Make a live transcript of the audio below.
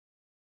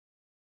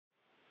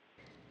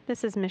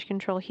This is Mission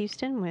Control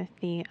Houston with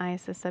the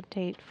ISS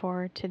update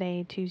for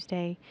today,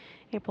 Tuesday,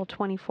 April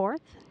 24th,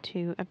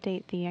 to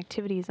update the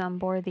activities on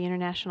board the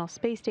International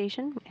Space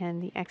Station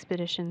and the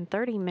Expedition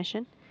 30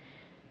 mission.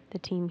 The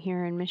team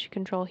here in Mission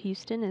Control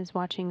Houston is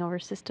watching over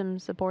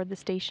systems aboard the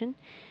station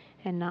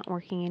and not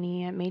working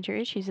any major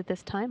issues at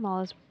this time.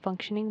 All is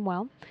functioning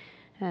well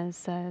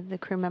as the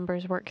crew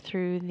members work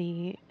through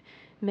the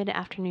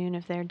mid-afternoon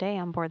of their day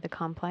on board the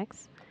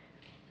complex.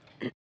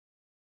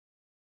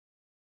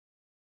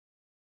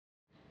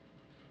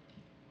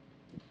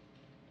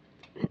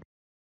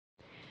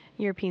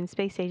 European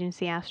Space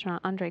Agency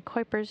astronaut Andrei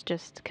Kuipers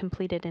just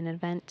completed an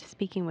event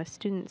speaking with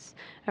students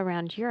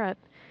around Europe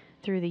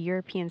through the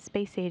European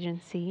Space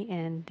Agency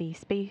and the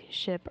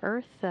Spaceship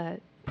Earth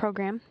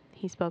program.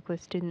 He spoke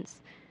with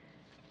students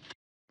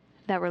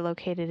that were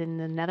located in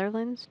the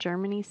Netherlands,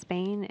 Germany,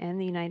 Spain, and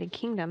the United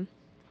Kingdom.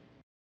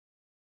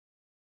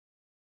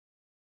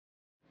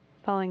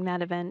 Following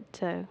that event,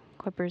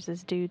 Kuipers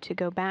is due to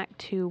go back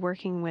to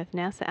working with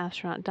NASA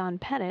astronaut Don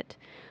Pettit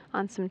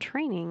on some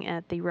training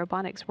at the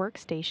robotics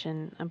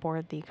workstation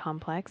aboard the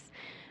complex.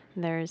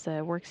 There's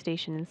a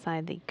workstation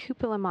inside the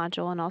cupola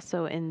module and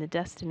also in the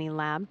Destiny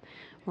lab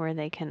where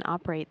they can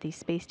operate the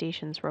space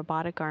station's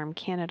robotic arm,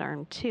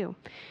 Canadarm2.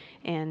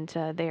 And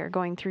they are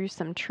going through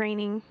some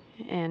training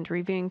and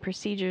reviewing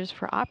procedures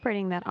for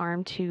operating that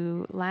arm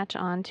to latch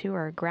onto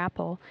or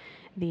grapple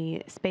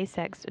the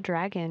SpaceX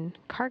Dragon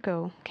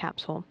cargo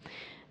capsule.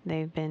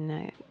 They've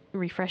been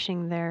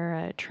refreshing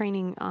their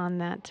training on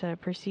that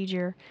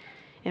procedure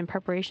in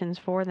preparations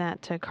for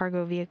that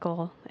cargo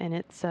vehicle and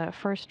its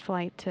first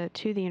flight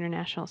to the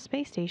International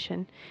Space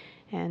Station,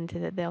 and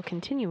that they'll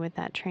continue with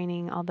that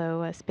training, although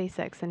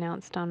SpaceX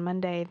announced on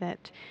Monday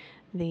that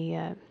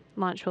the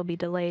launch will be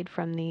delayed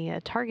from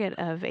the target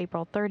of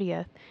April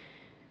 30th.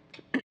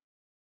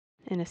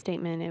 In a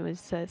statement, it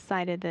was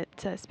cited that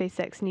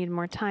SpaceX needed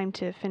more time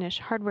to finish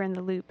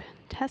hardware-in-the-loop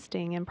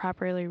testing and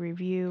properly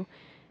review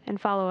and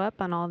follow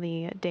up on all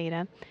the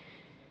data,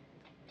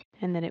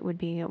 and that it would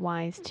be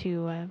wise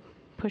to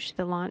push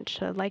the launch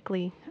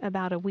likely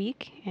about a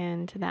week,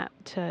 and that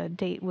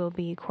date will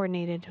be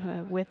coordinated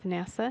with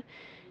NASA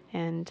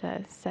and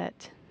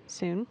set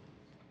soon.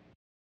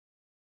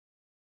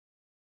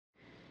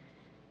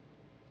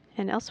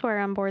 And elsewhere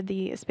on board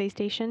the space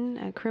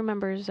station, crew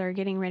members are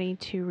getting ready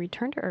to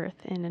return to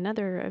Earth in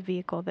another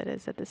vehicle that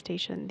is at the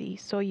station, the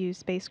Soyuz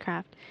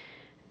spacecraft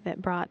that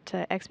brought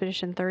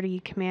Expedition 30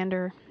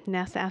 commander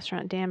NASA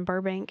astronaut Dan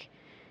Burbank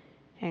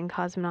and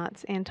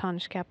cosmonauts Anton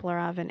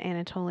Shkaplerov and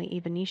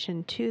Anatoly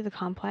Ivanishin to the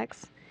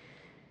complex.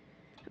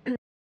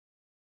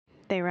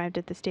 They arrived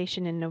at the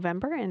station in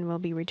November and will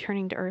be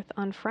returning to Earth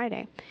on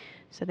Friday.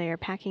 So they are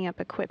packing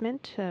up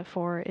equipment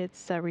for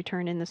its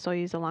return in the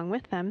Soyuz along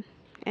with them,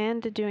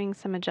 and doing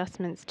some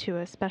adjustments to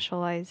a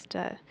specialized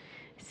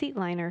seat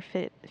liner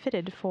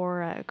fitted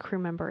for a crew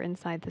member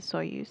inside the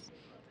Soyuz.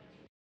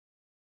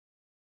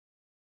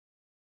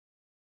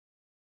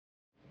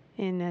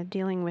 In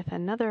dealing with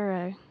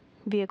another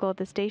vehicle at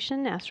the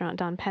station, astronaut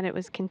Don Pettit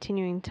was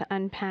continuing to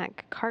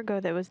unpack cargo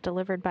that was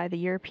delivered by the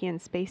European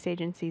Space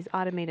Agency's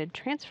automated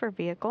transfer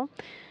vehicle,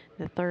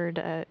 the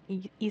third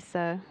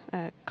ESA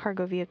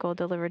cargo vehicle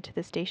delivered to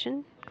the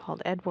station,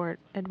 called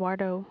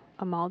Eduardo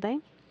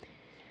Amalde.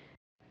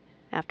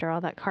 After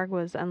all that cargo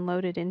is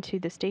unloaded into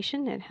the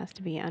station, it has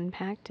to be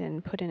unpacked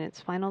and put in its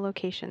final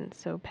location.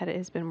 So Pettit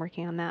has been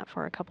working on that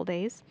for a couple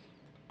days.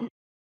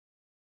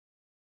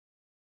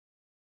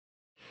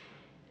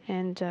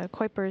 And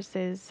Kuipers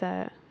is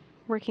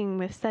working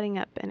with setting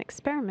up an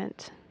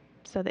experiment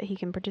so that he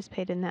can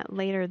participate in that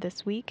later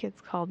this week.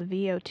 It's called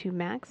VO2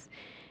 Max,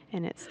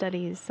 and it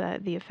studies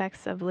the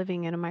effects of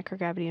living in a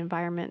microgravity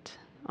environment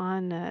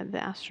on the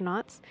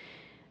astronauts,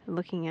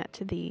 looking at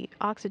the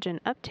oxygen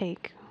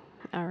uptake,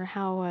 or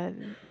how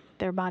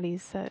their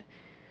bodies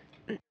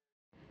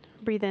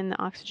breathe in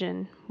the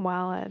oxygen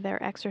while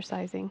they're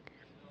exercising.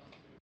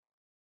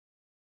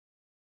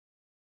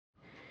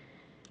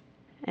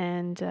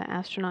 And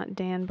astronaut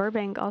Dan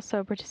Burbank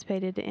also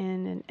participated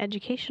in an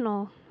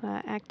educational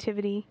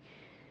activity,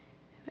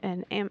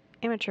 an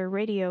amateur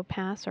radio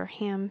pass or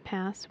ham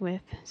pass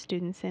with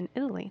students in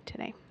Italy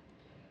today.